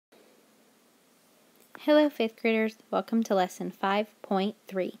Hello, 5th graders. Welcome to Lesson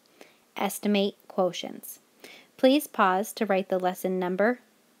 5.3, Estimate Quotients. Please pause to write the lesson number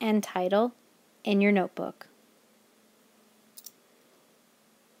and title in your notebook.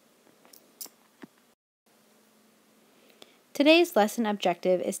 Today's lesson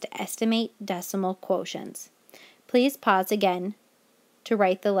objective is to estimate decimal quotients. Please pause again to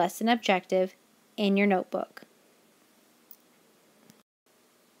write the lesson objective in your notebook.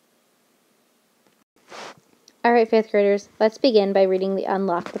 Alright, 5th graders, let's begin by reading the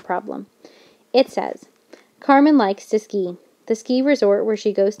Unlock the Problem. It says, Carmen likes to ski. The ski resort where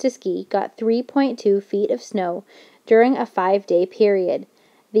she goes to ski got 3.2 feet of snow during a 5-day period.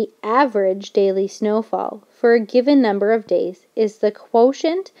 The average daily snowfall for a given number of days is the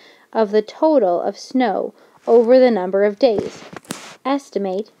quotient of the total of snow over the number of days.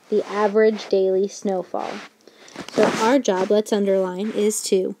 Estimate the average daily snowfall. So our job, let's underline, is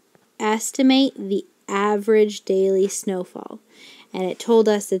to estimate the average daily snowfall. And it told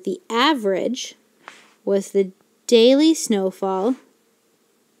us that the average was the daily snowfall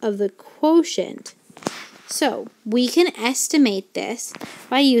of the quotient. So we can estimate this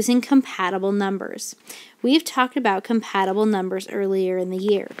by using compatible numbers. We've talked about compatible numbers earlier in the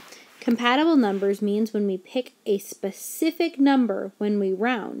year. Compatible numbers means when we pick a specific number when we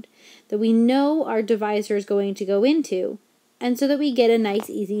round that we know our divisor is going to go into, and so that we get a nice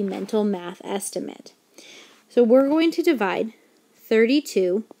easy mental math estimate. So we're going to divide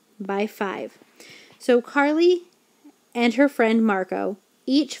 32 by 5. So Carly and her friend Marco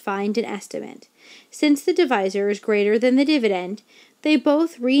each find an estimate. Since the divisor is greater than the dividend, they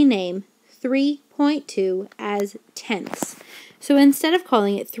both rename 3.2 as tenths. So instead of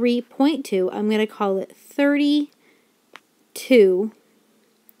calling it 3.2, I'm going to call it 32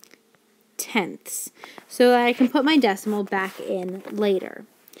 tenths so that I can put my decimal back in later.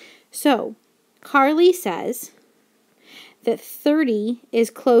 So Carly says that 30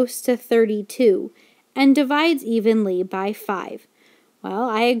 is close to 32 and divides evenly by 5. Well,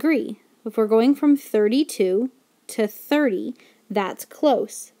 I agree. If we're going from 32 to 30, that's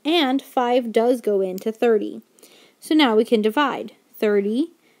close. And 5 does go into 30. So now we can divide. 30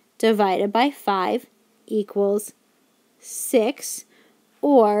 divided by 5 equals 6,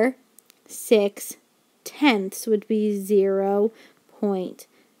 or 6 tenths would be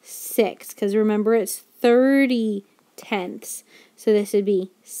 0.6, because remember it's 30 tenths. So this would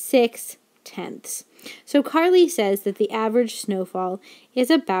be 6 tenths. So Carly says that the average snowfall is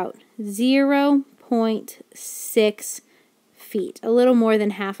about 0.6 feet, a little more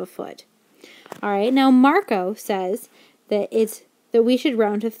than half a foot. All right, now Marco says that we should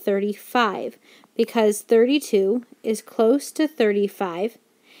round to 35 because 32 is close to 35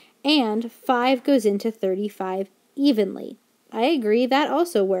 and 5 goes into 35 evenly. I agree, that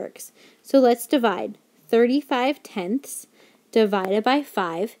also works. So let's divide. 35 tenths divided by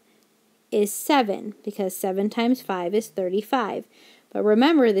 5 is 7, because 7 times 5 is 35. But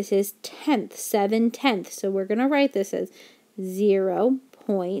remember, this is tenths, 7 tenths, so we're going to write this as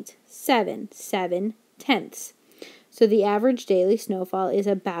 0.7, 7 tenths. So the average daily snowfall is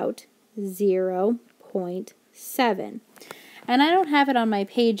about 0.7. And I don't have it on my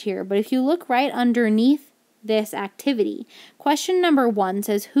page here, but if you look right underneath this activity, question number 1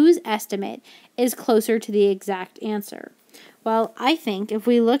 says whose estimate is closer to the exact answer. Well, I think if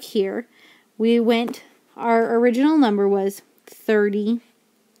we look here, our original number was 32,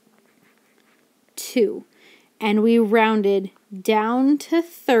 and we rounded down to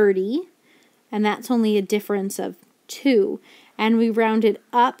 30, and that's only a difference of 2, and we rounded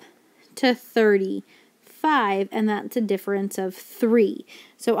up to 35, and that's a difference of 3.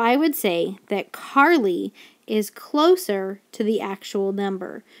 So I would say that Carly is closer to the actual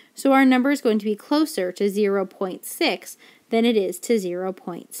number. So our number is going to be closer to 0.6 than it is to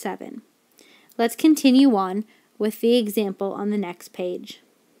 0.7. Let's continue on with the example on the next page.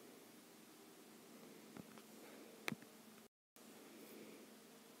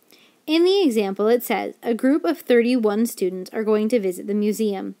 In the example, it says, a group of 31 students are going to visit the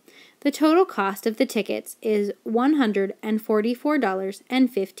museum. The total cost of the tickets is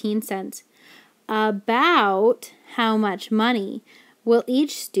 $144.15. About how much money will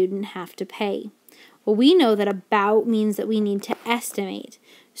each student have to pay? Well, we know that about means that we need to estimate.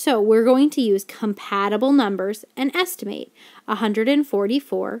 So we're going to use compatible numbers and estimate.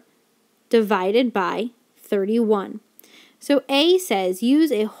 144 divided by 31. So A says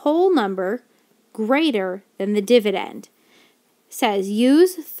use a whole number greater than the dividend. Says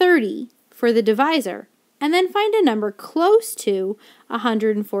use 30 for the divisor and then find a number close to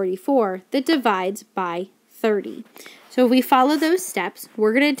 144 that divides by 30. So if we follow those steps,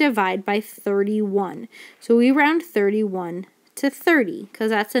 we're going to divide by 31. So we round 31 to 30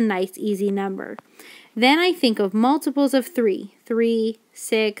 because that's a nice, easy number. Then I think of multiples of 3. 3,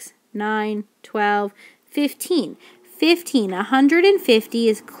 6, 9, 12, 15. 150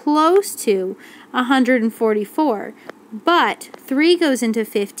 is close to 144, but 3 goes into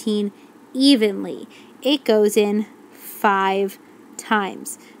 15 evenly. It goes in 5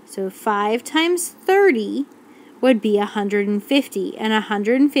 times. So 5 times 30 would be 150, and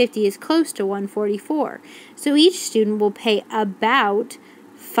 150 is close to 144. So each student will pay about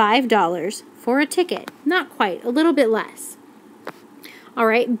 $5 for a ticket. Not quite, a little bit less. All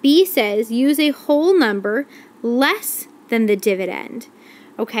right, B says use a whole number less than the dividend.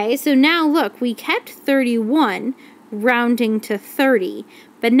 Okay, so now look, we kept 31 rounding to 30,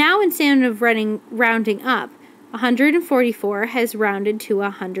 but now instead of rounding up, 144 has rounded to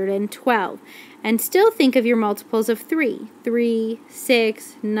 112. And still think of your multiples of 3. 3,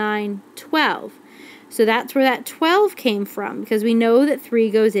 6, 9, 12. So that's where that 12 came from, because we know that 3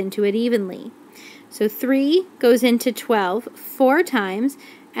 goes into it evenly. So 3 goes into 12 4 times,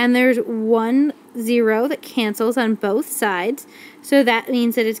 and there's 1 0 that cancels on both sides, so that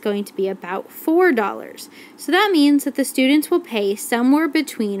means that it's going to be about $4. So that means that the students will pay somewhere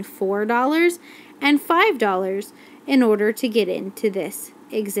between $4 and $5 in order to get into this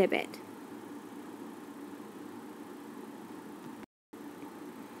exhibit.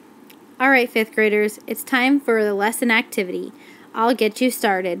 Alright, 5th graders, it's time for the lesson activity. I'll get you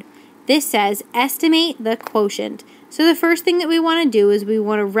started. This says estimate the quotient. So the first thing that we want to do is we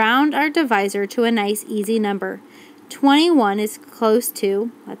want to round our divisor to a nice easy number. 21 is close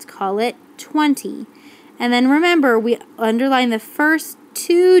to, let's call it 20. And then remember, we underline the first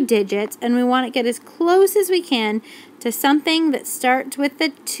 2 digits and we want to get as close as we can to something that starts with the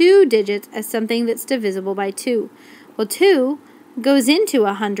 2 digits as something that's divisible by 2. Well, 2 goes into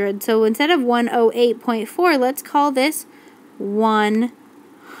 100, so instead of 108.4, let's call this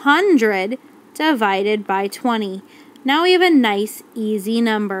 100 divided by 20. Now we have a nice, easy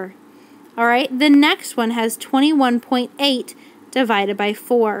number. Alright, the next one has 21.8 divided by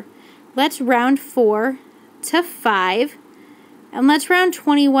 4. Let's round 4 to 5, and let's round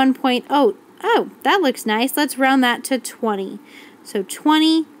 21.0. Oh, that looks nice. Let's round that to 20. So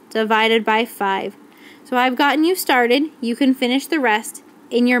 20 divided by 5. So I've gotten you started. You can finish the rest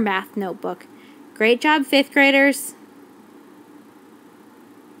in your math notebook. Great job, 5th graders.